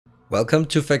Welcome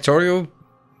to Factorio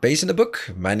Base in the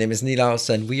Book. My name is Nilaus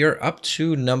and we are up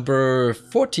to number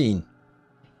 14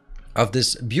 of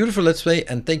this beautiful Let's Play,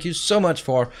 and thank you so much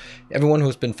for everyone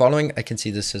who's been following. I can see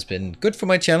this has been good for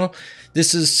my channel.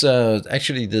 This is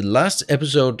actually the last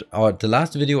episode or the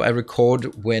last video I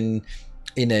record when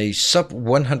in a sub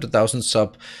 100,000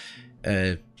 sub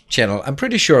channel. I'm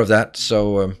pretty sure of that,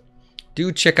 so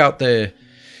do check out the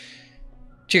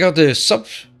sub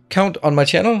count on my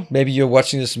channel. Maybe you're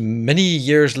watching this many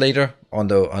years later,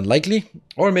 although unlikely,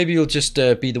 or maybe you'll just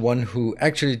be the one who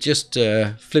actually just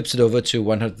flips it over to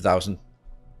 100,000.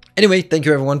 Anyway, thank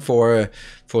you everyone for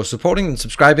supporting and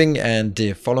subscribing and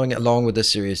following along with this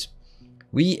series.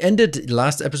 We ended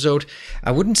last episode,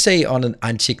 I wouldn't say on an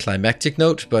anticlimactic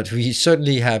note, but we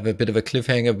certainly have a bit of a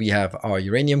cliffhanger. We have our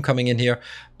uranium coming in here,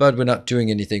 but we're not doing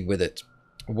anything with it.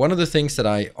 One of the things that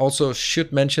I also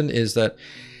should mention is that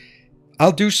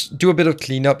I'll do a bit of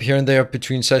cleanup here and there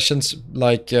between sessions.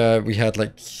 Like we had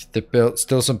like the belt,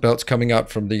 still some belts coming out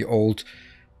from the old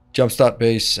jumpstart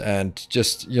base, and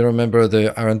just, you remember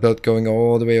the iron belt going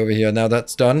all the way over here. Now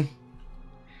that's done.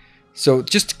 So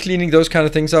just cleaning those kind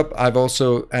of things up. I've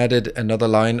also added another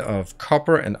line of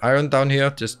copper and iron down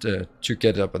here just to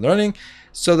get it up and running,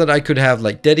 so that I could have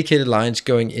like dedicated lines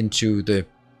going into the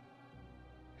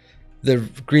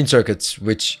green circuits,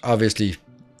 which obviously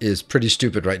is pretty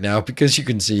stupid right now because you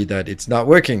can see that it's not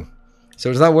working. So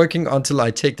it's not working until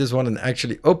I take this one and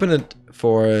actually open it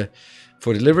for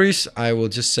deliveries. I will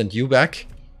just send you back.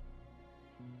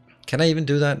 Can I even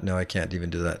do that? No, I can't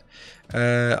even do that.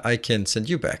 I can send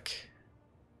you back.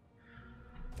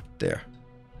 There.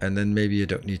 And then maybe I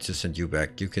don't need to send you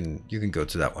back. You can go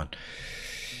to that one.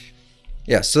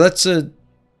 Yeah, so that's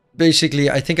basically,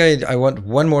 I think I want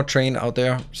one more train out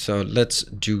there, so let's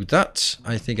do that.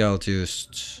 I think I'll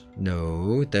just...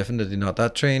 No, definitely not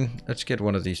that train. Let's get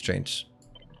one of these trains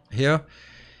here.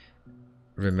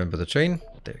 Remember the train.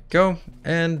 There we go.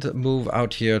 And move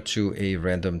out here to a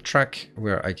random track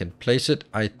where I can place it.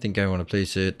 I think I want to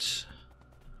place it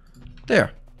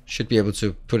there. Should be able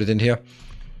to put it in here.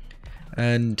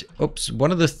 And, oops,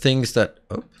 one of the things that...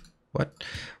 Oh, what?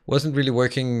 Wasn't really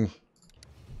working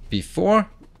before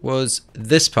was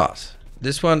this part.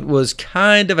 This one was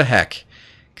kind of a hack.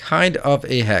 Kind of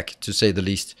a hack, to say the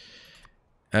least.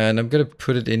 And I'm going to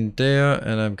put it in there,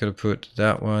 and I'm going to put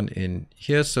that one in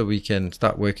here so we can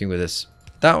start working with this.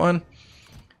 That one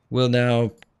will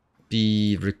now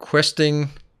be requesting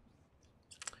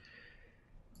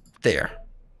there.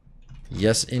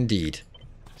 Yes, indeed.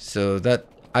 So that,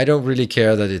 I don't really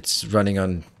care that it's running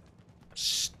on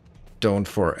stone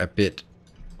for a bit.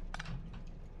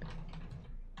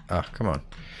 Ah, come on.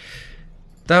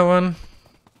 That one.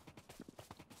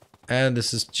 And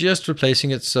this is just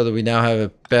replacing it so that we now have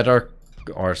a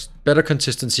better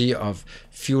consistency of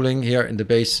fueling here in the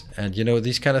base. And you know,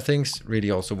 these kind of things,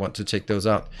 really also want to take those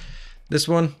out. This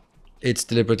one, it's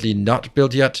deliberately not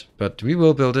built yet, but we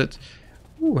will build it.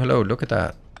 Ooh, hello, look at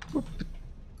that. Whoop.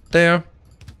 There.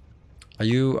 Are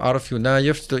you out of fuel? Nah,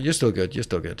 you're still good. You're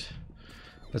still good.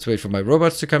 Let's wait for my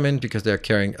robots to come in because they're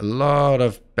carrying a lot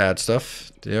of bad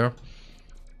stuff there.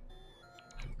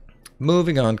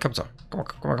 Moving on. Come on.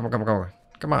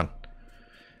 Come on.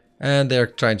 And they're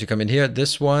trying to come in here.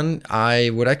 This one, I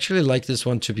would actually like this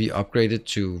one to be upgraded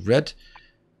to red.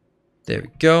 There we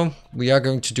go. We are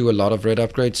going to do a lot of red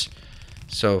upgrades.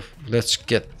 So let's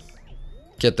get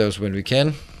those when we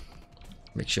can.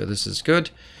 Make sure this is good.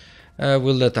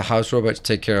 We'll let the house robots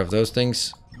take care of those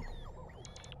things.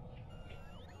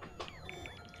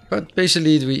 But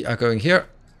basically we are going here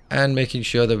and making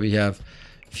sure that we have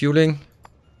fueling.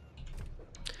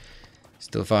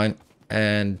 Still fine.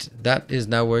 And that is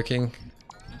now working.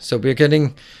 So we're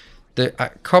getting the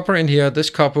copper in here. This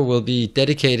copper will be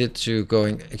dedicated to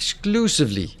going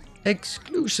exclusively.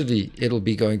 It'll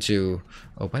be going to...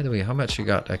 Oh, by the way, how much you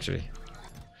got actually?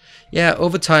 Yeah,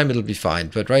 over time it'll be fine.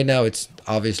 But right now it's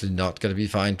obviously not going to be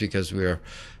fine because we're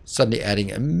suddenly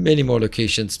adding many more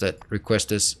locations that request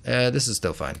this. This is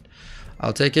still fine.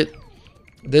 I'll take it.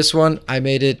 This one, I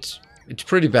made it... It's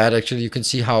pretty bad actually. You can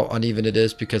see how uneven it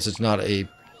is because it's not a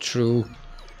true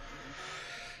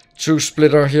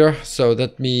splitter here. So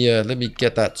let me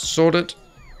get that sorted.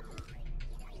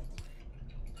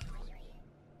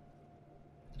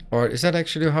 Or is that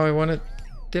actually how I want it?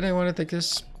 Did I want it like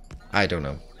this? I don't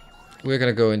know. We're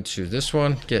gonna go into this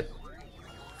one.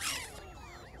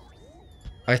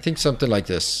 I think something like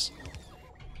this.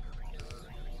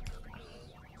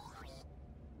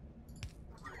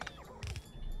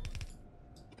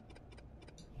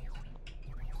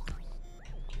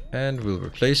 And we'll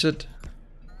replace it.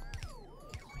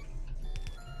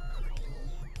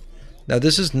 Now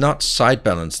this is not side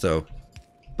balance though,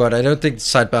 but I don't think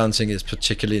side balancing is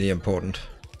particularly important.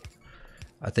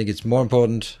 I think it's more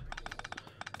important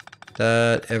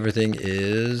that everything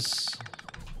is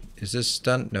this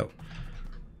done? No.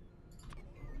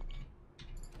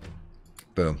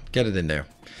 Boom, get it in there.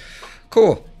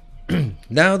 Cool.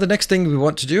 Now the next thing we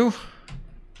want to do,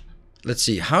 let's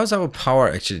see, how's our power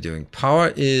actually doing?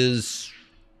 Power is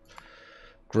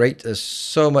great. There's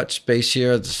so much space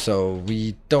here, so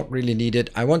we don't really need it.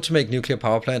 I want to make nuclear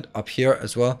power plant up here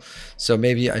as well, so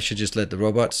maybe I should just let the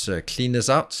robots clean this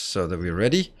out so that we're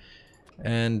ready.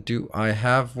 And do I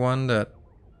have one that...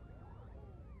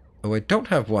 Oh, I don't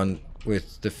have one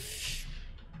with the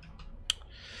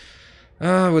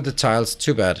with the tiles.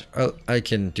 Too bad. Well, I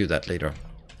can do that later.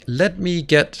 Let me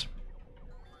get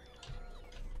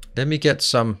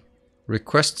some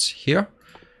requests here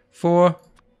for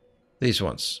these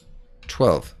ones.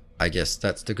 12. I guess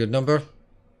that's the good number.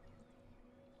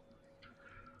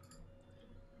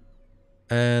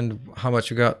 And how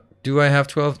much we got? Do I have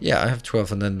 12? Yeah, I have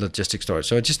 12, and then logistic storage.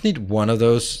 So I just need one of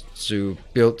those to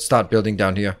start building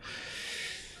down here.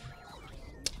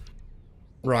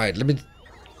 Right, let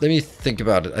me think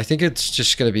about it. I think it's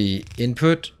just going to be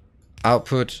input,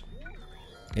 output,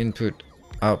 input,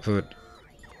 output.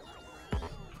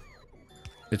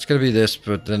 It's going to be this,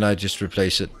 but then I just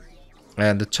replace it.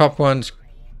 And the top one's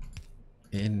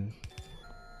in...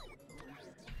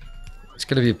 It's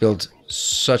going to be built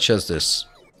such as this.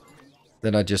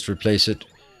 Then I just replace it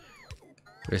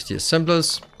with the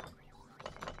assemblers.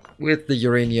 With the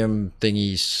uranium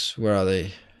thingies. Where are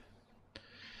they?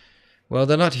 Well,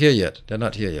 they're not here yet. They're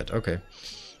not here yet. Okay.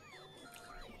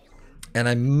 And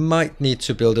I might need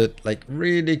to build it like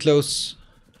really close.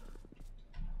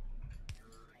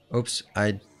 Oops.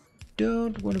 I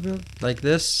don't want to build like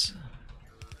this.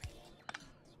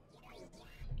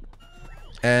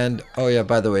 And, oh yeah,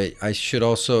 by the way, I should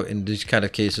also, in these kind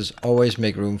of cases, always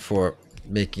make room for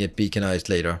making it beaconized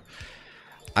later.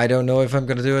 I don't know if I'm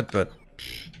going to do it, but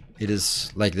it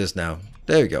is like this now.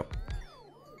 There we go.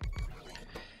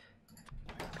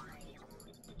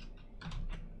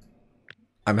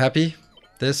 I'm happy.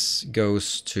 This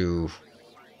goes to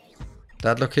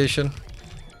that location.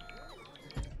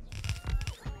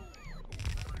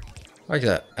 Like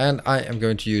that. And I am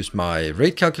going to use my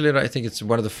rate calculator. I think it's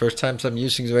one of the first times I'm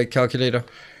using the rate calculator.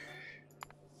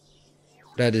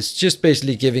 That is just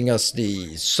basically giving us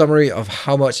the summary of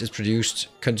how much is produced,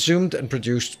 consumed and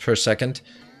produced per second.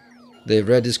 The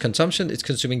red is consumption. It's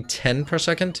consuming 10 per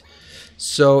second.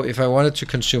 So if I wanted to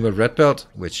consume a red belt,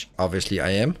 which obviously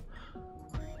I am,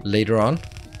 later on,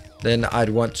 then I'd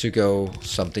want to go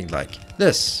something like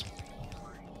this.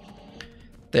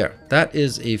 There, that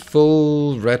is a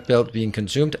full red belt being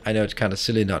consumed. I know it's kind of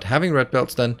silly not having red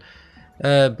belts then,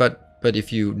 but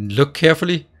if you look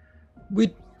carefully,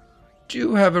 we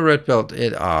do have a red belt.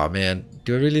 Ah, man,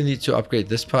 do I really need to upgrade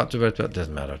this part to red belt?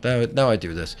 Doesn't matter. Now I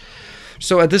do this.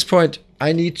 So at this point,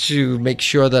 I need to make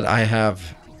sure that I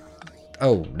have...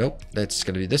 Oh, nope, that's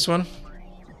going to be this one.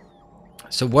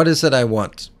 So what is it I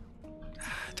want? I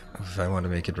don't know if I want to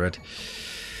make it red.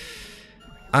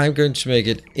 I'm going to make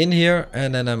it in here,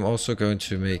 and then I'm also going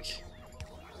to make...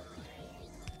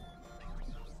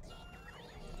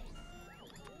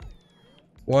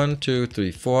 One, two,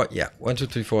 three, four. Yeah, 1, 2,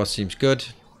 3, 4 seems good.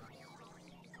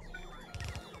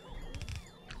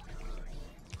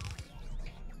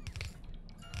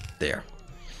 There.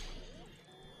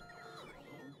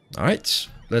 All right,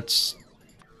 let's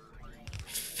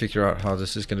figure out how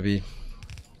this is going to be.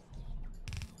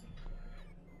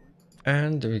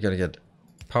 And we're going to get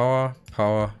power,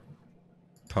 power,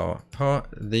 power, power.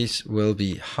 These will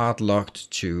be hard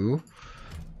locked to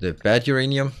the bad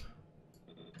uranium.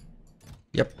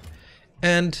 Yep.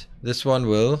 And this one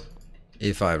will,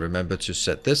 if I remember to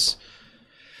set this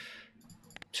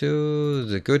to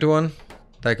the good one,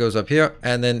 that goes up here,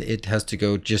 and then it has to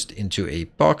go just into a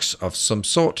box of some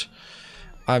sort.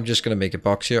 I'm just going to make a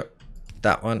box here.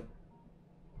 That one.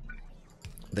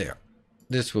 There.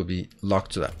 This will be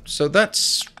locked to that. So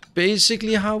that's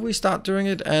basically how we start doing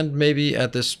it. And maybe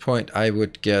at this point, I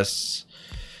would guess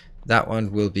that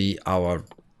one will be our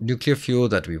nuclear fuel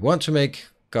that we want to make.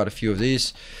 Got a few of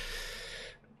these.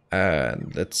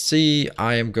 And let's see.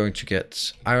 I am going to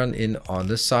get iron in on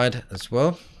this side as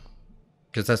well,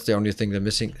 because that's the only thing they're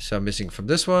missing. So I'm missing from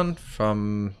this one,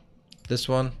 from this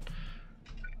one.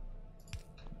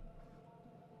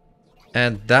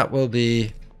 And that will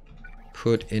be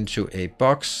put into a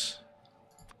box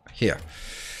here.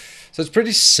 So it's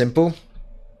pretty simple.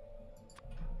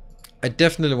 I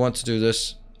definitely want to do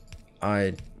this.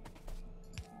 Let's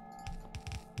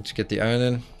get the iron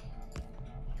in.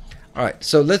 All right,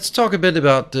 so let's talk a bit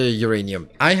about the uranium.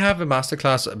 I have a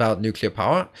masterclass about nuclear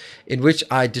power in which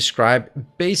I describe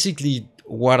basically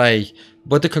what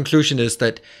the conclusion is,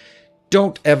 that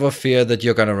don't ever fear that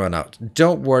you're going to run out.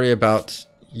 Don't worry about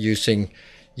using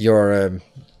your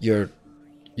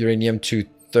uranium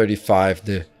 235,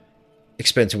 the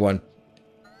expensive one.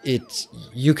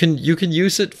 You can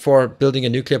use it for building a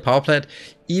nuclear power plant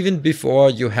even before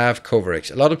you have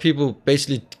Coverx. A lot of people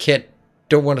basically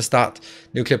don't want to start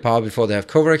nuclear power before they have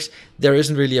Coverx. There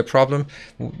isn't really a problem.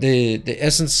 The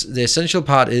essential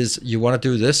part is you want to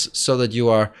do this so that you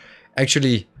are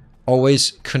actually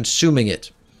always consuming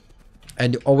it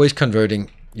and always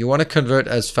converting. You want to convert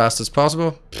as fast as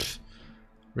possible. Pfft,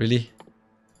 really?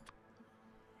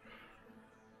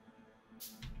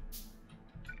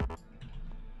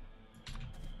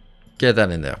 Get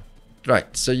that in there.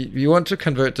 Right, so you want to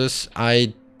convert this.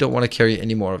 I don't want to carry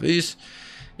any more of these.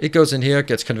 It goes in here,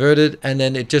 gets converted, and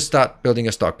then it just starts building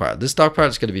a stockpile. This stockpile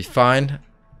is going to be fine.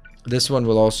 This one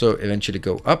will also eventually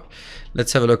go up.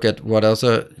 Let's have a look at what else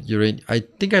uranium. I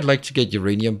think I'd like to get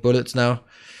uranium bullets now.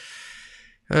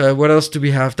 What else do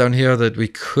we have down here that we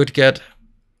could get?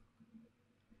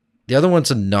 The other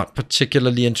ones are not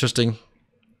particularly interesting.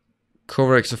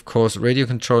 Coverx, of course. Radio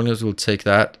controllers will take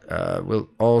that. We'll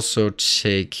also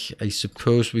take, I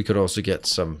suppose we could also get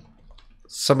some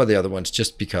of the other ones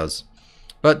just because.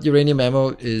 But uranium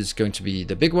ammo is going to be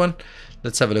the big one.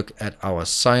 Let's have a look at our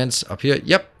science up here.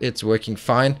 Yep, it's working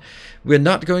fine. We're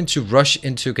not going to rush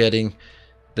into getting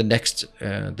the next,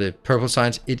 the purple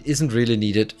science. It isn't really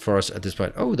needed for us at this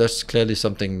point. Oh, there's clearly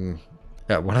something,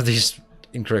 yeah, one of these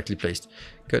incorrectly placed.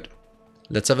 Good.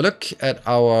 Let's have a look at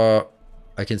our,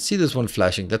 I can see this one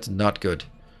flashing. That's not good.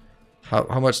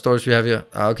 How much storage we have here?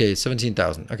 Okay,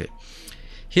 17,000. Okay.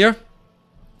 Here,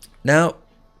 now,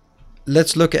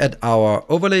 let's look at our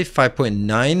overlay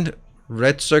 5.9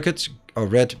 red circuits or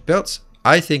red belts.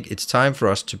 I think it's time for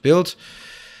us to build.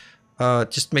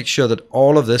 Just make sure that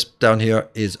all of this down here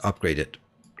is upgraded.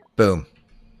 Boom.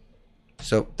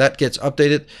 So that gets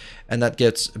updated and that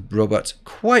gets robots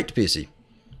quite busy.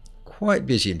 Quite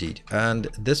busy indeed. And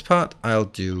this part I'll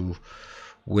do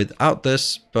without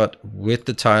this, but with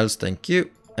the tiles. Thank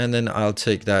you. And then I'll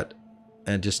take that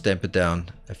and just stamp it down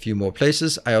a few more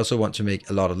places. I also want to make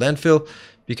a lot of landfill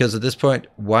because at this point,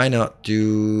 why not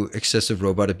do excessive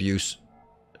robot abuse?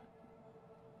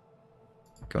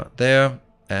 Go out there,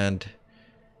 and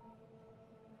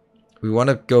we want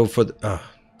to go for the, oh,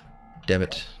 damn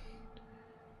it.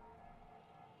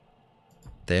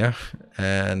 There,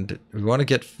 and we want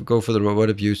to go for the robot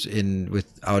abuse in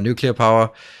with our nuclear power.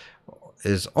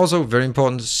 Is also very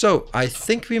important. So I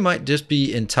think we might just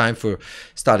be in time for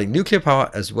starting nuclear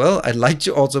power as well. I'd like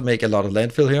to also make a lot of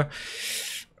landfill here.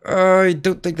 I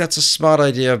don't think that's a smart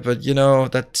idea, but you know,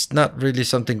 that's not really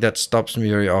something that stops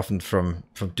me very often from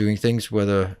doing things,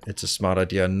 whether it's a smart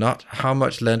idea or not. How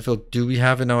much landfill do we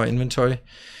have in our inventory?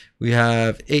 We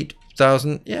have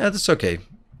 8,000. Yeah, that's okay.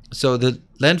 So the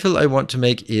landfill I want to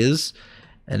make is,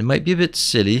 and it might be a bit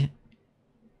silly,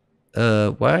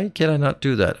 why can I not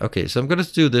do that? Okay, so I'm going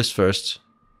to do this first.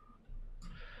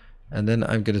 And then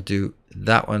I'm going to do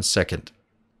that one second.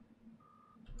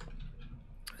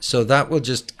 So that will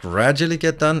just gradually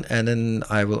get done. And then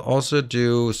I will also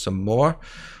do some more,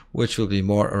 which will be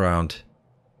more around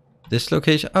this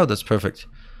location. Oh, that's perfect.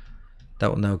 That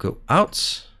will now go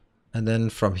out. And then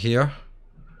from here,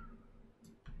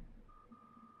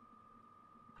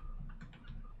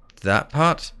 that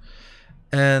part.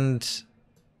 And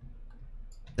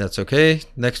that's okay.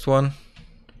 Next one.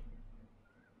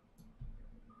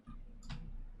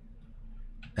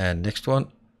 And next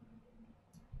one.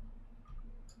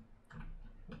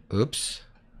 Oops.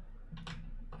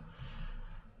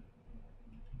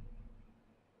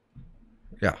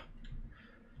 Yeah.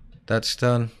 That's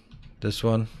done. This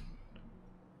one.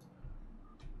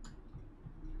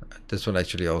 This one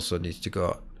actually also needs to go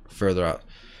out, further out.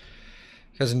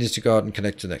 Because it needs to go out and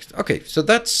connect to the next. Okay, so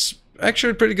that's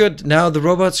actually pretty good. Now the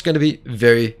robot's going to be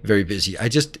very, very busy. I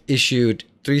just issued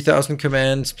 3,000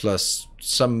 commands plus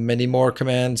many more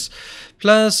commands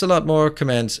plus a lot more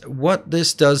commands. What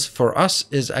this does for us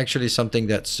is actually something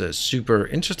that's super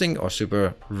interesting or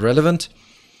super relevant.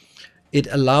 It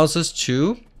allows us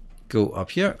to go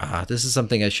up here. This is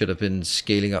something I should have been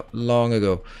scaling up long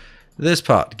ago. This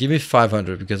part, give me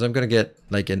 500 because I'm going to get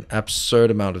like an absurd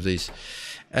amount of these.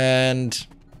 And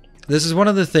this is one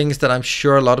of the things that I'm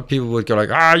sure a lot of people would go like,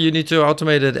 you need to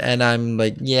automate it. And I'm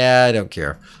like, yeah, I don't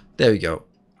care. There we go.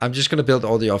 I'm just going to build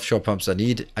all the offshore pumps I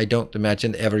need. I don't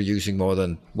imagine ever using more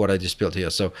than what I just built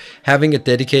here. So having a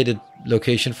dedicated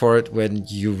location for it when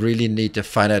you really need a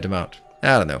finite amount,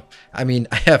 I don't know. I mean,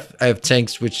 I have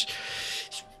tanks, which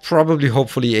probably,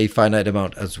 hopefully, a finite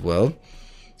amount as well.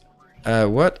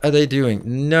 What are they doing?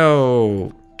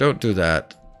 No, don't do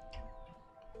that.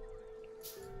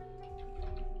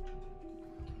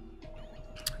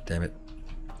 Damn it.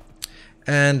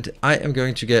 And I am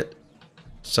going to get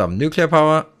some nuclear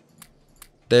power.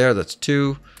 There, that's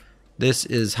 2. This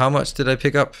is, how much did I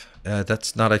pick up?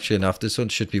 That's not actually enough. This one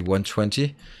should be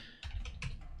 120.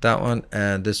 That one,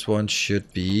 and this one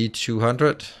should be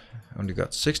 200. Only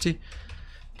got 60.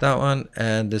 That one,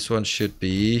 and this one should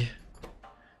be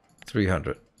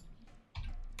 300.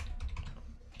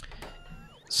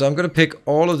 So I'm going to pick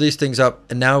all of these things up,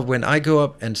 and now when I go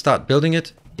up and start building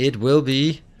it, it will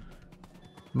be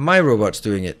my robots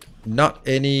doing it, not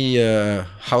any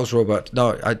house robot.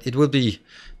 No, it will be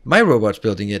my robots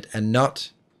building it, and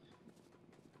not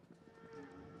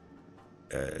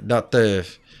the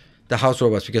house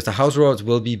robots, because the house robots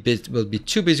will be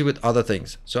too busy with other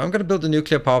things. So I'm going to build a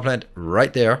nuclear power plant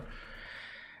right there,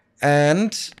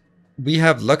 and we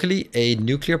have luckily a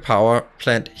nuclear power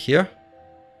plant here.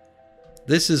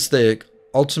 This is the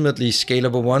ultimately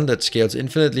scalable one that scales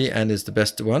infinitely and is the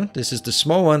best one. This is the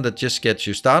small one that just gets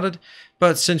you started.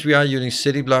 But since we are using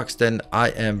city blocks, then I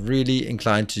am really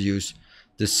inclined to use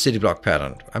the city block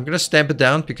pattern. I'm going to stamp it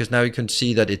down because now you can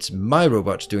see that it's my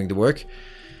robots doing the work,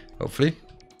 hopefully.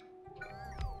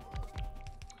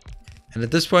 And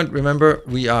at this point, remember,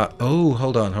 we are... Oh,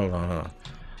 hold on.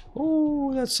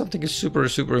 Oh, that's something super,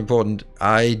 super important.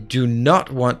 I do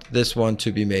not want this one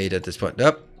to be made at this point.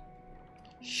 Yep.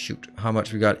 Shoot, how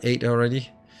much we got? 8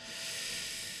 already.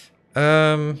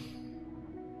 Yeah,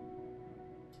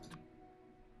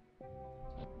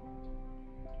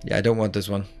 I don't want this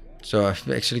one. So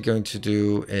I'm actually going to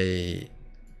do a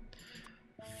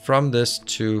from this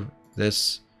to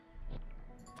this.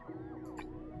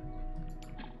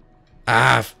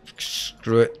 Ah,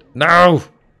 screw it. No!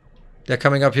 They're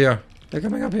coming up here. They're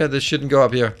coming up here. This shouldn't go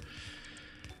up here.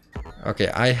 Okay,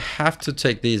 I have to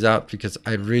take these out because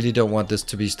I really don't want this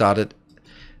to be started.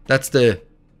 That's the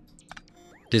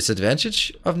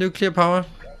disadvantage of nuclear power,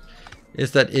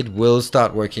 is that it will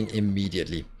start working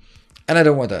immediately. And I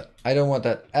don't want that. I don't want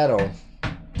that at all.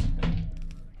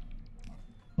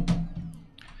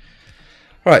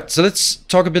 Alright, so let's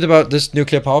talk a bit about this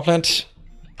nuclear power plant.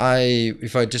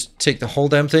 If I just take the whole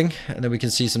damn thing, and then we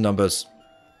can see some numbers.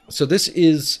 So this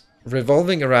is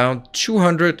revolving around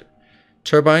 200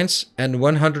 turbines and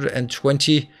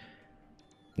 120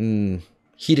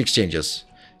 heat exchangers.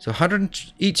 So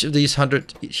 100 each of these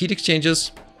 100 heat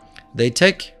exchangers, they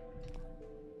take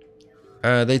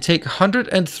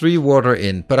 103 water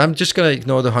in, but I'm just gonna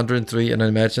ignore the 103 and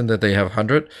imagine that they have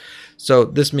 100. So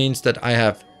this means that I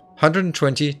have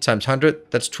 120 times 100,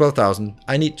 that's 12,000.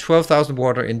 I need 12,000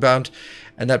 water inbound,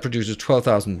 and that produces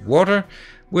 12,000 water,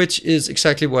 which is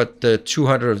exactly what the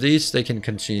 200 of these, they can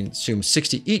consume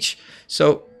 60 each.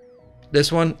 So this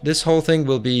whole thing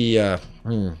will be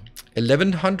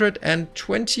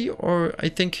 1120, or I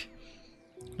think,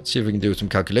 let's see if we can do some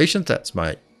calculations. That's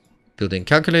my built-in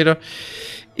calculator.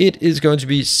 It is going to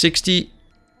be 60,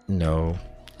 no,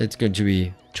 it's going to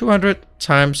be 200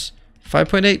 times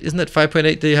 5.8, isn't it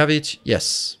 5.8 they have each?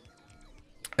 Yes,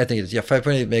 I think it is, yeah,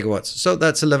 5.8 megawatts. So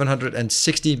that's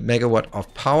 1160 megawatt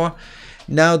of power.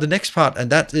 Now the next part,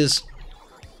 and that is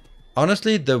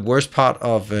honestly the worst part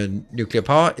of nuclear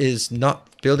power, is not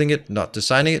building it, not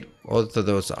designing it. Both of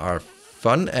those are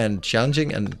fun and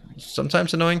challenging and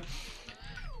sometimes annoying.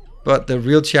 But the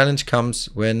real challenge comes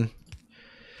when,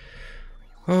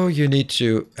 oh, you need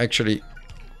to actually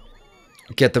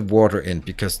get the water in,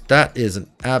 because that is an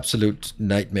absolute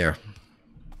nightmare.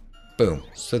 Boom.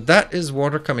 So that is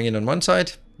water coming in on one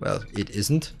side. Well, it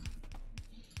isn't.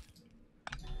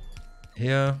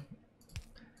 Here.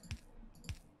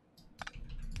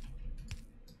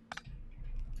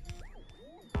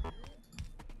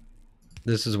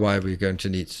 This is why we're going to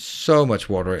need so much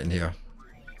water in here.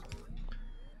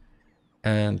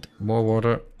 And more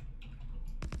water.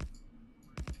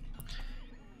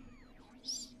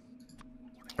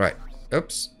 Right.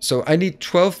 Oops. So I need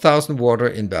 12,000 water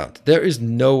inbound. There is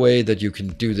no way that you can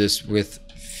do this with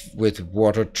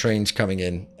water trains coming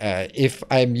in. If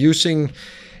I'm using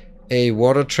a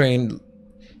water train,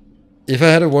 if I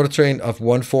had a water train of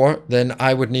 1.4, then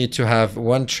I would need to have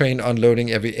one train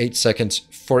unloading every 8 seconds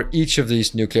for each of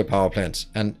these nuclear power plants.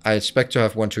 And I expect to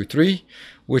have 1, 2, 3,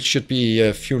 which should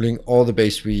be fueling all the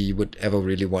base we would ever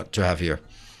really want to have here.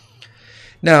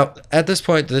 Now, at this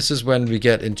point, this is when we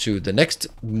get into the next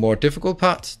more difficult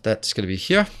part. That's going to be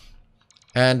here.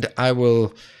 And I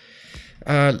will...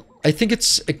 I think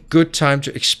it's a good time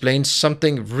to explain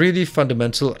something really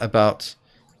fundamental about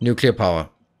nuclear power.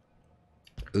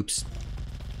 Oops.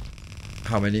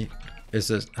 How many is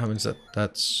this? How many is that?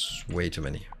 That's way too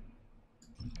many.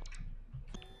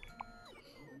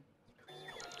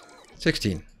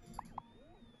 16.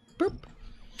 Boop.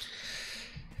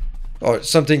 Or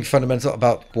something fundamental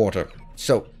about water.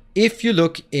 So if you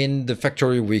look in the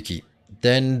Factorio wiki,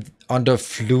 then under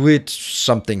fluid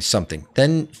something,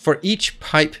 then for each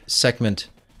pipe segment,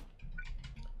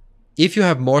 if you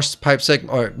have more pipe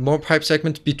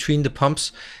segments between the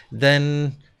pumps,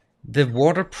 then the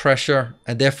water pressure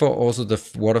and therefore also the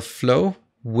water flow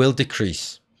will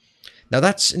decrease. Now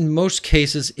that's in most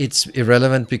cases it's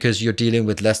irrelevant because you're dealing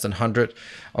with less than 100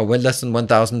 or less than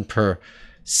 1000 per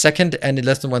second, and in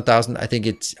less than 1000 I think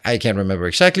it's, I can't remember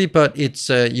exactly, but it's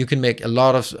you can make a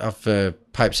lot of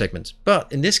pipe segments.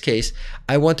 But in this case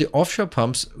I want the offshore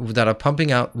pumps that are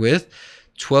pumping out with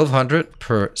 1200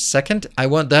 per second. I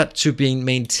want that to be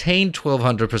maintained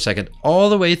 1200 per second all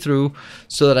the way through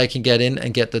so that I can get in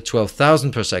and get the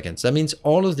 12,000 per second. So that means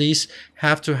all of these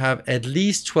have to have at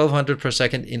least 1200 per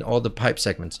second in all the pipe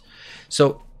segments.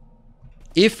 So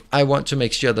if I want to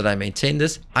make sure that I maintain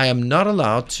this, I am not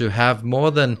allowed to have more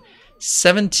than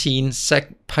 17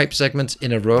 pipe segments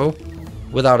in a row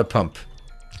without a pump.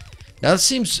 Now that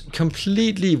seems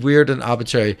completely weird and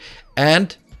arbitrary,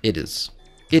 and it is.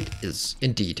 It is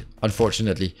indeed,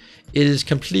 unfortunately. It is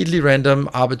completely random,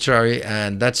 arbitrary,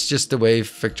 and that's just the way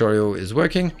Factorio is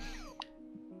working.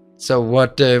 So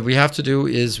what we have to do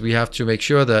is we have to make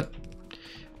sure that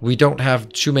we don't have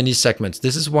too many segments.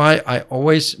 This is why I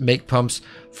always make pumps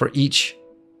for each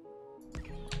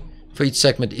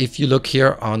segment. If you look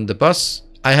here on the bus,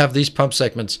 I have these pump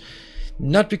segments,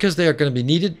 not because they are going to be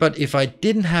needed, but if I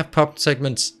didn't have pump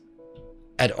segments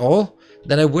at all,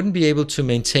 then I wouldn't be able to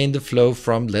maintain the flow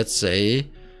from, let's say,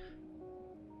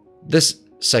 this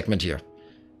segment here.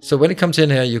 So when it comes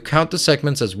in here, you count the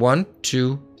segments as 1,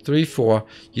 2, 3, 4.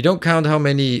 You don't count how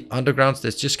many undergrounds.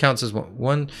 This just counts as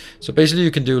one. So basically you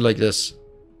can do like this.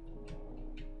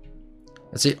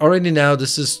 Let's see, already now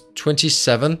this is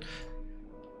 27,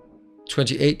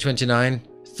 28, 29,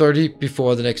 30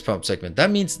 before the next pump segment. That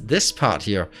means this part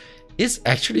here is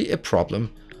actually a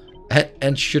problem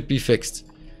and should be fixed.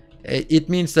 It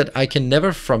means that I can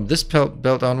never, from this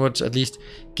belt onwards at least,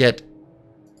 get...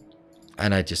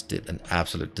 And I just did an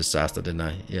absolute disaster, didn't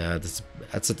I? Yeah,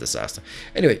 that's a disaster.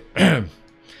 Anyway,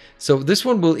 so this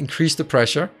one will increase the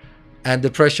pressure and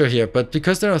the pressure here. But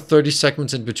because there are 30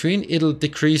 segments in between, it'll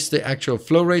decrease the actual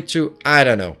flow rate to, I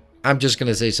don't know. I'm just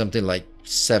going to say something like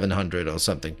 700 or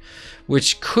something,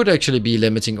 which could actually be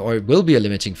limiting, or it will be a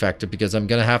limiting factor, because I'm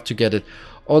going to have to get it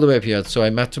all the way up here. So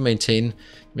I have to maintain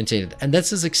it. And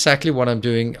this is exactly what I'm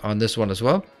doing on this one as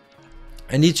well.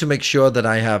 I need to make sure that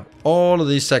I have all of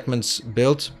these segments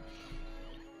built.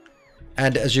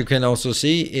 And as you can also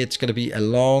see, it's going to be a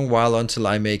long while until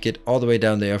I make it all the way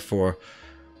down there for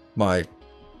my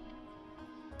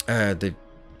the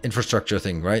infrastructure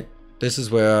thing, right? This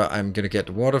is where I'm going to get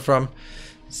the water from.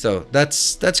 So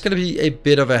that's going to be a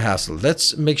bit of a hassle.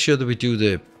 Let's make sure that we do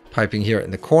the piping here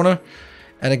in the corner.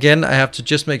 And again, I have to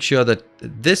just make sure that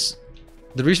this,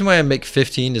 the reason why I make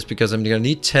 15 is because I'm going to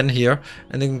need 10 here,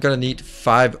 and then I'm going to need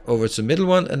 5 over to the middle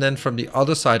one, and then from the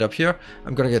other side up here,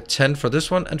 I'm going to get 10 for this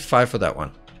one and 5 for that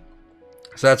one.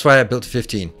 So that's why I built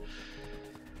 15.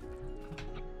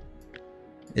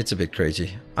 It's a bit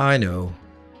crazy, I know.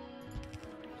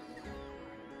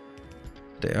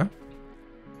 There.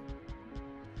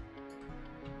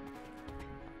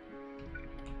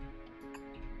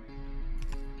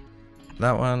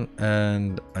 That one,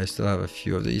 and I still have a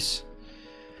few of these.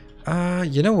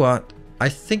 You know what? I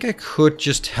think I could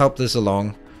just help this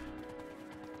along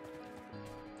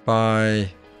by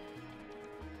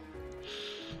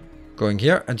going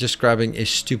here and just grabbing a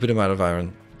stupid amount of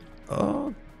iron.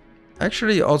 Oh,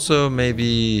 actually also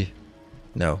maybe,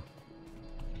 no.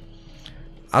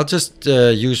 I'll just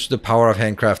use the power of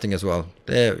handcrafting as well.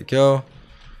 There we go.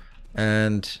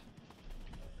 And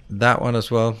that one as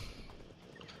well.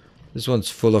 This one's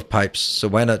full of pipes, so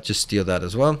why not just steal that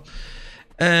as well?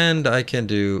 And I can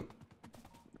do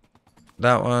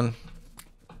that one,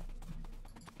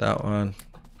 that one.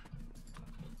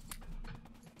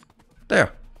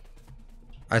 There.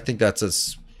 I think that's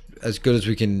as good as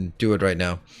we can do it right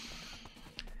now.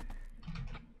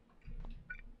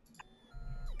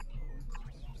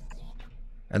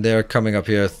 And they're coming up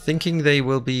here thinking they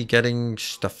will be getting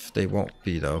stuff. They won't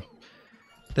be though.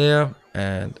 There,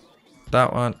 and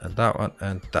that one, and that one,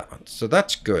 and that one. So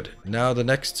that's good. Now the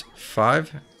next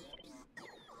 5.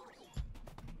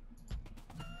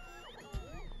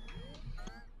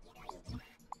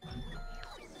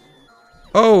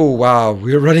 Oh, wow.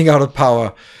 We're running out of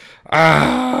power.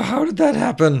 Ah, how did that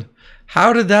happen?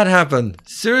 How did that happen?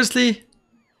 Seriously?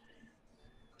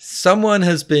 Someone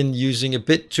has been using a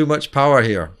bit too much power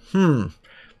here.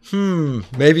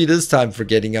 Maybe it is time for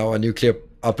getting our nuclear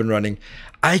up and running.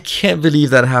 I can't believe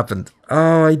that happened.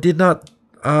 Oh, I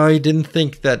didn't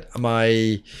think that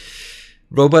my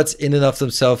robots in and of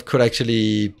themselves could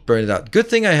actually burn it out. Good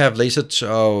thing I have laser.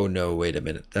 Oh no, wait a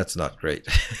minute. That's not great.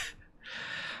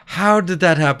 How did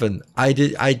that happen?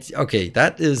 Okay,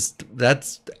 that's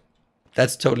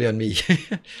totally on me.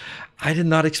 I did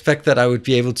not expect that I would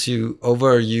be able to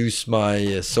overuse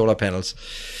my solar panels.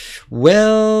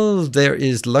 Well, there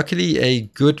is luckily a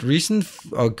good reason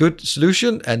or good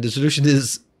solution, and the solution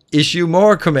is issue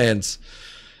more commands.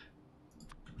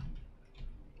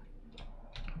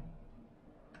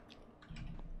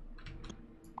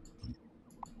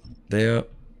 There,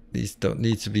 these don't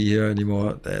need to be here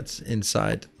anymore. That's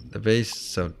inside the base,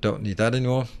 so don't need that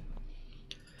anymore.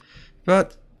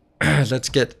 But let's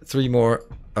get 3 more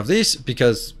of these,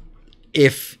 because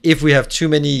if we have too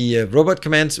many robot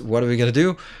commands, what are we going to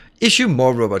do? Issue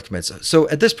more robot commands. So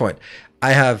at this point,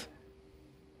 I have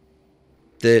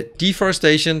the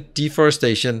deforestation,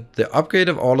 the upgrade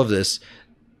of all of this,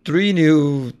 3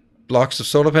 new blocks of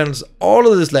solar panels,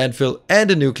 all of this landfill, and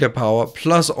the nuclear power,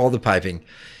 plus all the piping.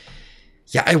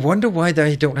 Yeah, I wonder why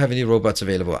I don't have any robots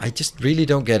available. I just really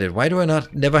don't get it. Why am I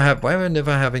never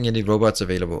having any robots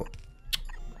available?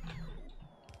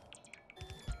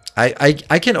 I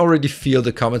can already feel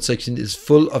the comment section is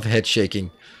full of head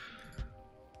shaking.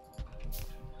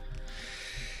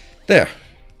 There.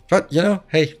 But, you know,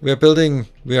 hey, we are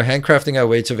handcrafting our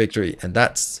way to victory, and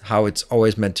that's how it's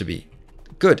always meant to be.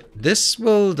 Good. This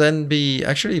will then be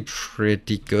actually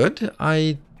pretty good.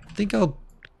 I think I'll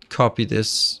copy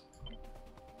this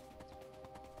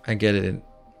and get it in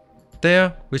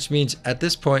there, which means at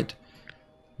this point,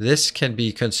 this can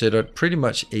be considered pretty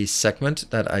much a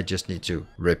segment that I just need to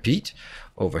repeat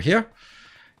over here.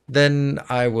 Then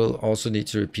I will also need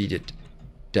to repeat it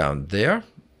down there.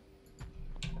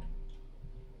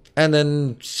 And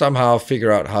then somehow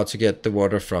figure out how to get the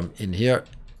water from in here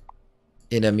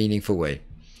in a meaningful way.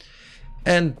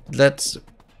 And that's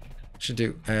what should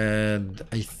do. And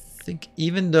I think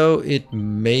even though it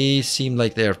may seem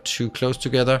like they're too close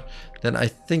together, then I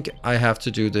think I have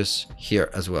to do this here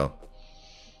as well.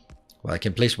 Well, I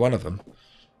can place one of them.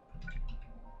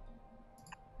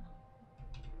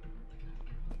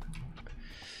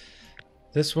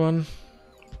 This one.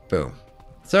 Boom.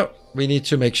 So we need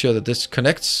to make sure that this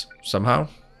connects somehow.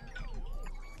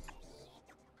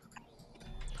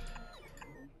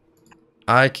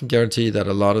 I can guarantee that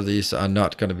a lot of these are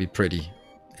not going to be pretty.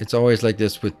 It's always like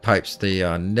this with pipes. They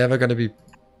are never going to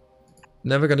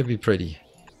be pretty.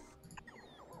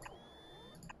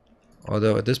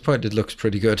 Although at this point it looks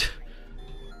pretty good.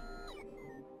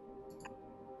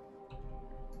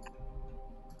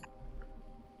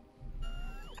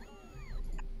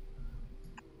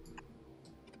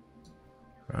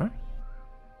 Huh?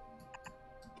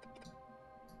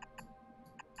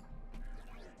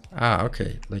 Ah,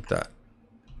 okay, like that.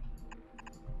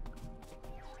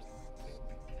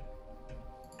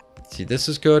 See, this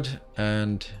is good,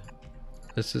 and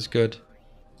this is good.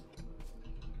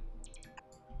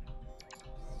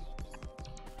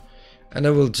 And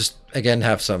then we'll just, again,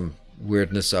 have some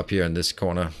weirdness up here in this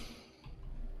corner.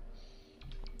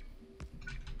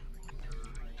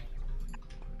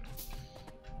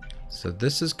 So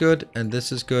this is good, and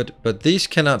this is good, but these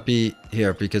cannot be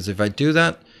here, because if I do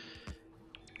that,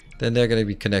 then they're going to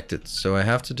be connected. So I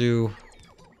have to do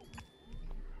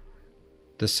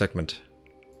this segment.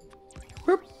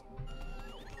 Whoop.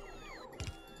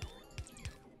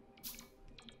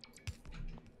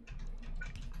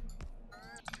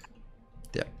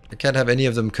 Yeah, I can't have any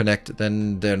of them connect,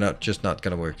 then they're just not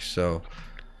going to work. So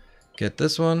get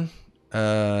this one.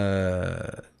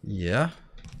 Yeah.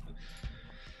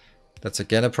 That's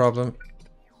again a problem.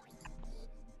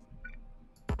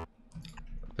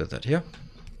 Build that here.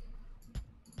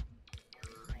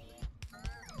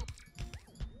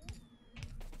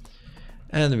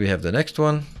 And we have the next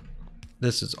one.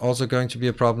 This is also going to be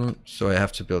a problem, so I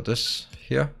have to build this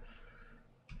here.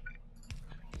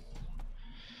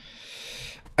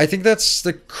 I think that's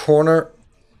the corner,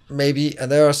 maybe,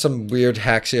 and there are some weird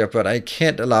hacks here, but I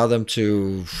can't allow them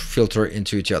to filter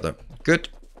into each other. Good.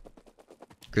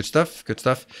 Good stuff, good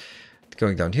stuff.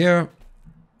 Going down here.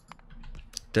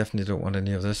 Definitely don't want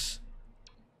any of this.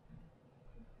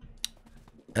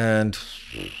 And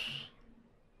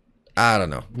I don't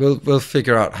know. We'll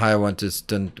figure out how I want this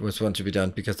done, what's want to be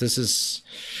done, because this is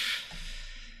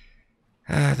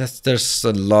There's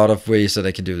a lot of ways that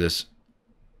I can do this.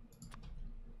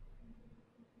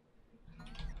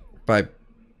 By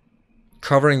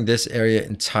covering this area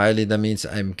entirely, that means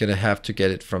I'm gonna have to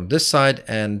get it from this side,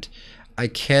 and I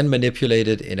can manipulate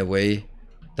it in a way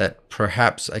that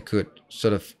perhaps I could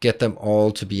sort of get them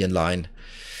all to be in line.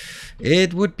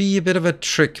 It would be a bit of a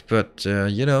trick, but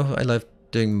you know, I love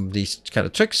doing these kind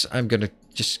of tricks. I'm gonna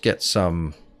just get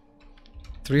some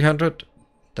 300.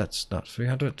 That's not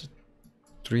 300.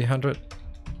 300.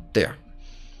 There.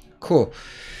 Cool.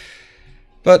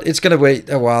 But it's gonna wait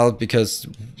a while because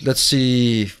let's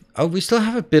see. Oh, we still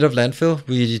have a bit of landfill.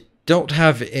 We don't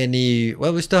have any.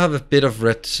 Well, we still have a bit of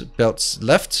red belts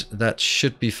left. That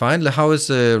should be fine. How is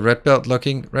the red belt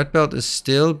looking? Red belt is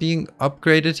still being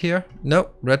upgraded here. No,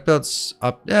 red belt's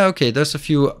up. Yeah, okay. There's a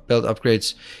few belt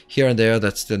upgrades here and there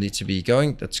that still need to be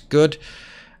going. That's good.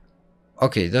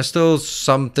 Okay, there's still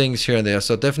some things here and there,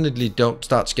 so definitely don't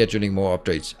start scheduling more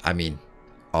upgrades. I mean,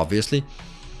 obviously.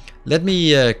 Let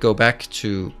me go back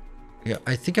to... Yeah,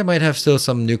 I think I might have still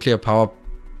some nuclear power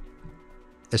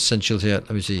essentials here.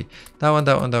 Let me see. That one.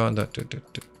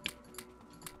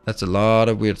 That's a lot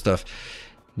of weird stuff.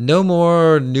 No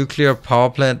more nuclear power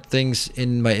plant things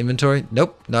in my inventory.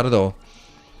 Nope, not at all.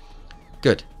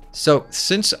 Good. So,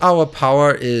 since our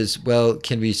power is, well,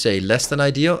 can we say less than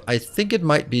ideal? I think it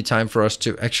might be time for us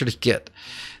to actually get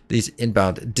these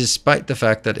inbound, despite the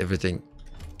fact that everything...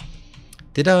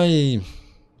 Did I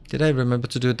remember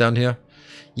to do it down here?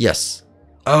 Yes.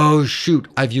 Oh, shoot.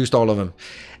 I've used all of them.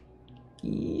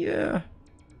 Yeah.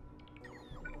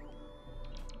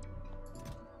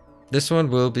 This one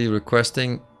will be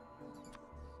requesting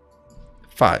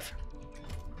 5.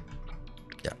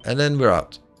 Yeah, and then we're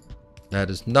out. That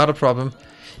is not a problem.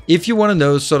 If you want to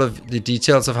know sort of the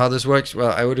details of how this works,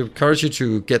 well, I would encourage you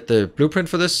to get the blueprint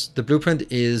for this. The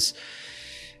blueprint is...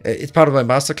 It's part of my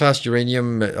masterclass,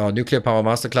 uranium or nuclear power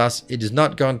masterclass. It is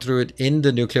not gone through it in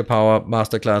the nuclear power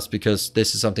masterclass because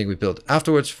this is something we built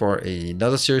afterwards for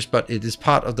another series, but it is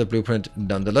part of the blueprint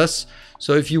nonetheless.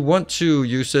 So if you want to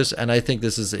use this, and I think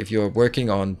this is if you're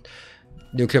working on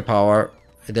nuclear power,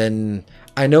 then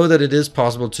I know that it is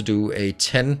possible to do a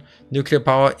 10 nuclear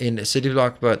power in a city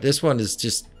block, but this one is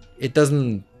just, it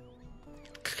doesn't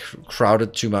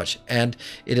crowded too much, and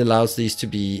it allows these to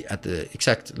be at the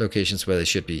exact locations where they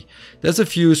should be. There's a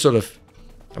few sort of,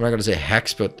 I'm not going to say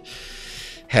hacks, but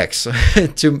hacks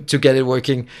to get it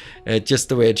working just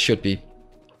the way it should be.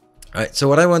 All right, so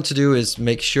what I want to do is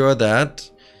make sure that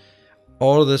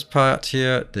all of this part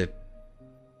here,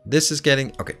 this is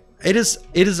getting, okay. It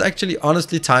is actually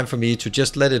honestly time for me to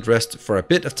just let it rest for a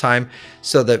bit of time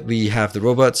so that we have the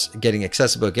robots getting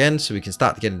accessible again, so we can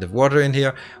start getting the water in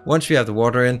here. Once we have the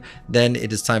water in, then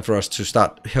it is time for us to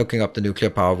start hooking up the nuclear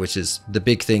power, which is the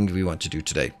big thing we want to do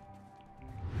today.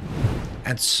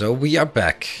 And so we are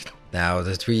back. Now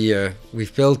that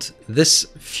we've built this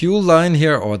fuel line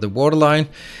here, or the water line,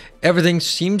 everything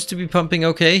seems to be pumping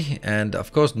okay. And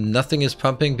of course nothing is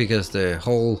pumping because the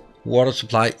whole water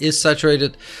supply is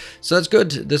saturated, so that's good.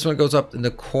 This one goes up in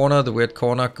the corner, the weird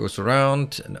corner goes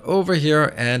around and over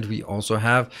here, and we also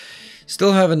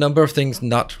still have a number of things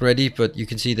not ready, but you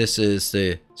can see this is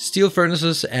the steel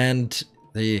furnaces and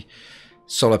the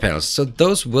solar panels, so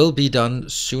those will be done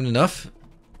soon enough.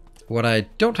 What I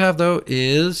don't have though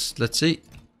is, let's see,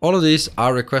 all of these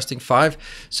are requesting 5,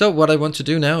 so what I want to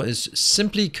do now is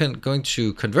simply going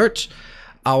to convert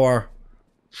our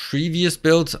previous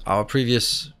build, our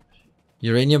previous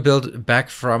uranium build,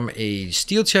 back from a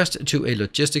steel chest to a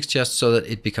logistics chest so that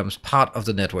it becomes part of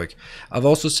the network. I've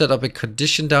also set up a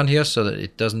condition down here so that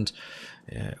it doesn't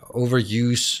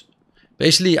overuse.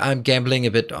 Basically, I'm gambling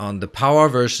a bit on the power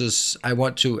versus I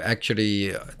want to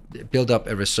actually build up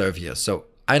a reserve here. So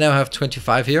I now have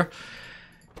 25 here.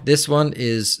 This one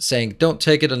is saying don't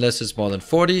take it unless it's more than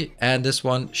 40, and this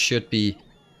one should be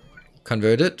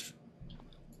converted.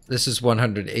 This is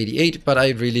 188, but I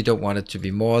really don't want it to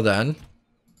be more than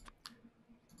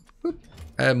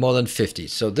 50.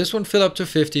 So this one fill up to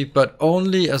 50, but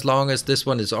only as long as this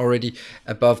one is already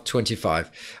above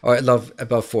 25 or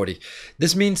above 40.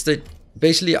 This means that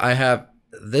basically I have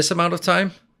this amount of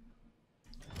time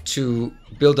to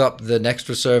build up the next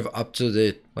reserve up to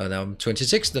the, well, now I'm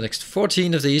 26, the next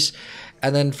 14 of these,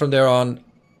 and then from there on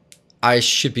I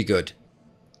should be good.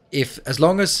 As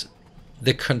long as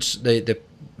the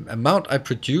amount I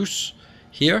produce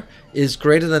here is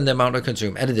greater than the amount I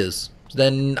consume, and it is,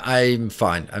 then I'm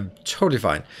fine. I'm totally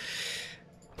fine.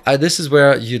 This is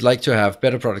where you'd like to have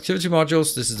better productivity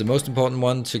modules. This is the most important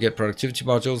one, to get productivity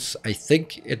modules, I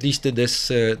think, at least in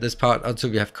this part, until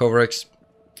we have Coverex.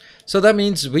 So that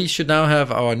means we should now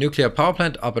have our nuclear power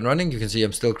plant up and running. You can see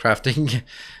I'm still crafting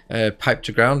pipe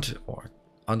to ground or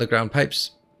underground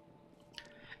pipes.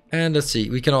 And let's see,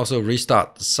 we can also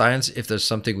restart the science if there's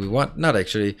something we want. Not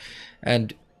actually.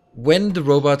 And when the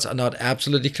robots are not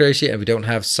absolutely crazy and we don't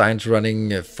have science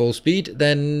running full speed,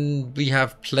 then we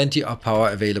have plenty of power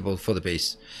available for the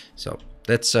base. So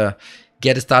let's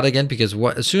get it started again, because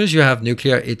as soon as you have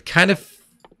nuclear, it kind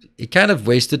of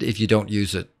wasted if you don't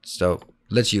use it. So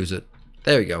let's use it.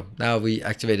 There we go. Now we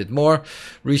activated more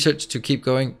research to keep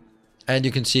going. And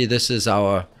you can see this is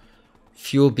our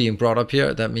fuel being brought up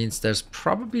here. That means there's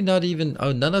probably not even,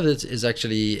 none of it is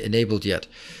actually enabled yet.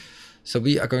 So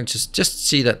we are going to just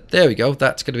see that. There we go.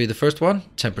 That's going to be the first one.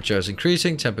 Temperature is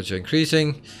increasing, temperature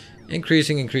increasing,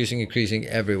 increasing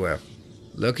everywhere.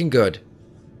 Looking good.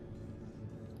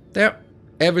 There.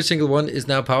 Every single one is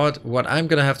now powered. What I'm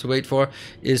going to have to wait for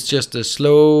is just a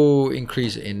slow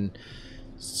increase in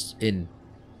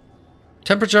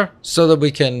temperature, so that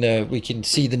we can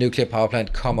see the nuclear power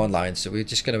plant come online. So we're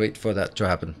just going to wait for that to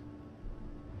happen.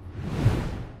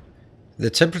 The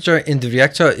temperature in the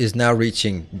reactor is now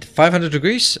reaching 500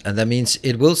 degrees, and that means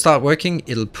it will start working.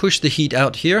 It'll push the heat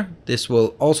out here. This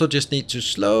will also just need to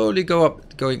slowly go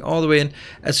up, going all the way in.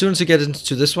 As soon as you get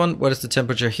into this one, what is the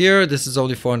temperature here? This is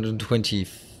only 420,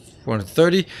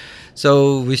 430.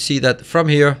 So we see that from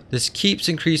here, this keeps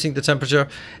increasing the temperature,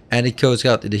 and it goes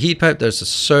out in the heat pipe. There's a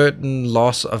certain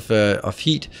loss of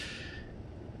heat.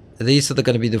 These are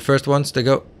going to be the first ones that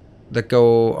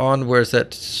go on. Where is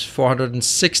that?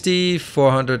 460,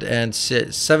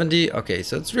 470. Okay,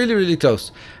 so it's really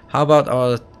close. How about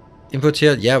our input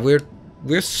here? Yeah,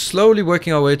 we're slowly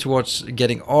working our way towards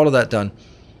getting all of that done.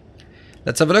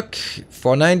 Let's have a look.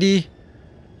 490,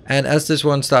 and as this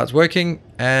one starts working,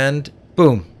 and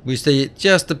boom, we see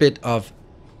just a bit of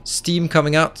steam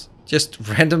coming out, just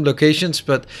random locations,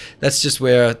 but that's just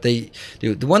where they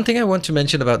do. The one thing I want to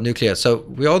mention about nuclear, so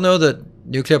we all know that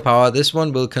nuclear power, this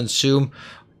one will consume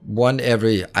one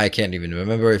every, I can't even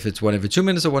remember if it's one every 2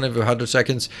 minutes or one every 100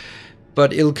 seconds,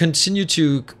 but it'll continue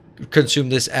to consume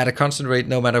this at a constant rate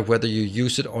no matter whether you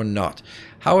use it or not.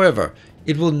 However,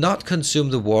 it will not consume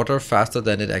the water faster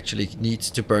than it actually needs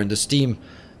to burn the steam.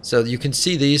 So you can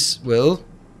see these will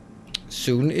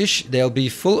soon-ish, they'll be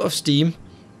full of steam.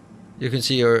 You can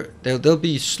see they'll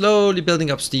be slowly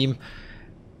building up steam.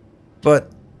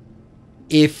 But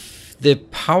if the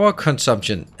power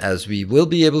consumption, as we will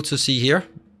be able to see here,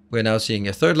 we're now seeing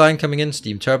a third line coming in,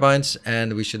 steam turbines,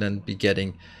 and we should then be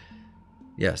getting,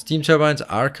 yeah, steam turbines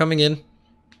are coming in,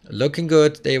 looking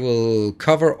good. They will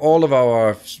cover all of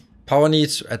our power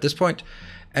needs at this point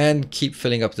and keep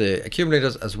filling up the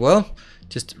accumulators as well,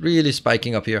 just really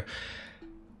spiking up here.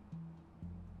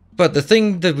 But the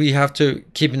thing that we have to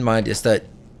keep in mind is that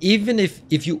even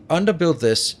if you underbuild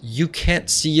this, you can't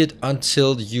see it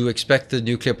until you expect the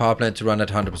nuclear power plant to run at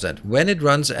 100%. When it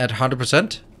runs at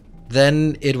 100%,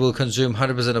 then it will consume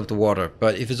 100% of the water.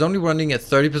 But if it's only running at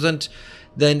 30%,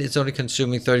 then it's only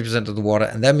consuming 30% of the water.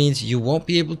 And that means you won't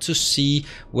be able to see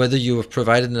whether you have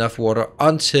provided enough water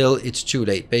until it's too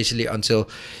late. Basically until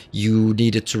you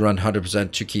need it to run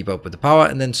 100% to keep up with the power.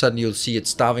 And then suddenly you'll see it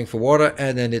starving for water,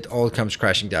 and then it all comes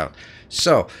crashing down.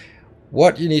 So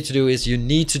what you need to do is you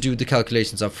need to do the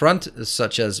calculations up front,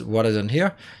 such as what I've done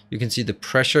here. You can see the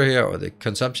pressure here, or the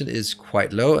consumption, is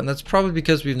quite low. And that's probably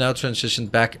because we've now transitioned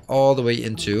back all the way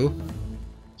into,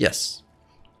 yes,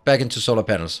 back into solar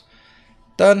panels.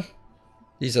 Done.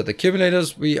 These are the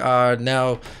accumulators. We are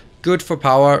now good for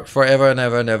power forever and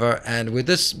ever and ever. And with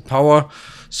this power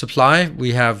supply,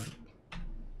 we have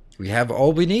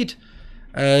all we need.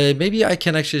 Maybe I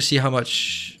can actually see how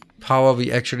much power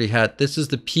we actually had. This is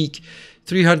the peak.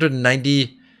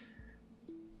 390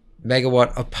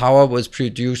 megawatt of power was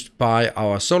produced by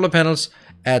our solar panels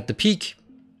at the peak.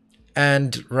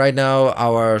 And right now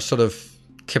our sort of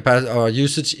capacity, our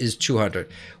usage is 200.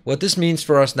 What this means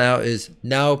for us now is,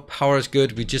 now power is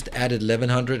good. We just added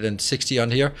 1160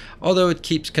 on here, although it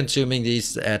keeps consuming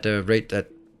these at a rate that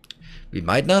we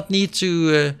might not need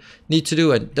to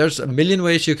do. And there's a million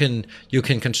ways you can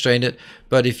constrain it.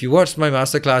 But if you watched my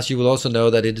masterclass, you will also know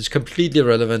that it is completely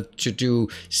irrelevant to do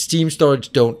steam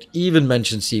storage. Don't even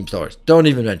mention steam storage. Don't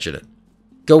even mention it.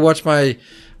 Go watch my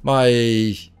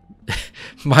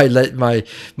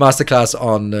masterclass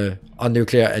on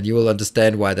nuclear, and you will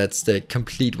understand why that's the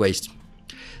complete waste.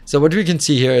 So what we can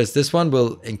see here is this one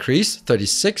will increase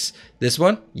 36. This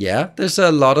one, yeah, there's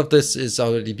a lot of this is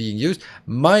already being used.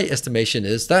 My estimation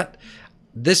is that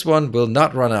this one will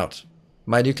not run out.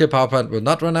 my nuclear power plant will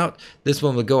not run out. This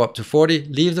one will go up to 40,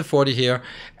 leave the 40 here,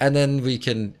 and then we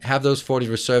can have those 40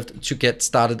 reserved to get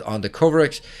started on the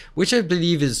Coverx, which I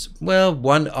believe is, well,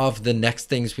 one of the next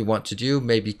things we want to do,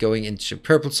 maybe going into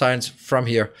purple science from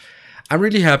here. I'm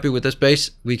really happy with this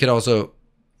base. We can also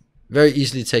very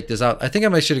easily take this out. I think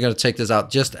I'm actually going to take this out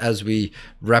just as we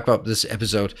wrap up this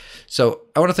episode. So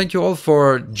I want to thank you all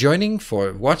for joining,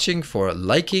 for watching, for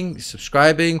liking,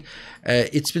 subscribing.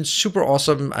 It's been super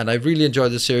awesome, and I really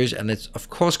enjoyed this series, and it's of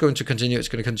course going to continue. It's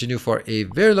going to continue for a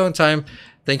very long time,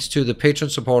 thanks to the Patreon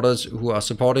supporters who are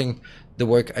supporting the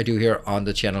work I do here on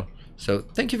the channel. So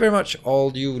thank you very much,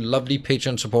 all you lovely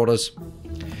Patreon supporters.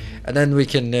 And then we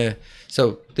can,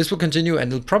 so this will continue,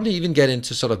 and we'll probably even get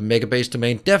into sort of Megabase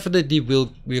domain. Definitely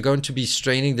we're going to be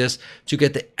straining this to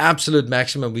get the absolute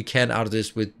maximum we can out of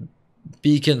this with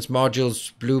beacons,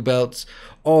 modules, blue belts,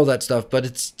 all that stuff. But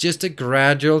it's just a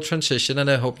gradual transition, and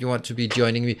I hope you want to be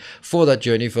joining me for that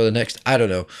journey for the next, I don't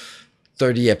know,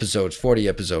 30 episodes, 40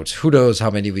 episodes. Who knows how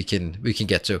many we can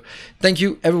get to. Thank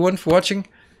you everyone for watching.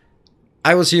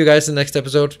 I will see you guys in the next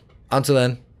episode. Until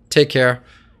then, take care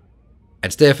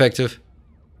and stay effective.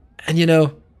 And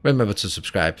remember to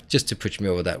subscribe just to push me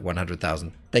over that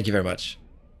 100,000. Thank you very much.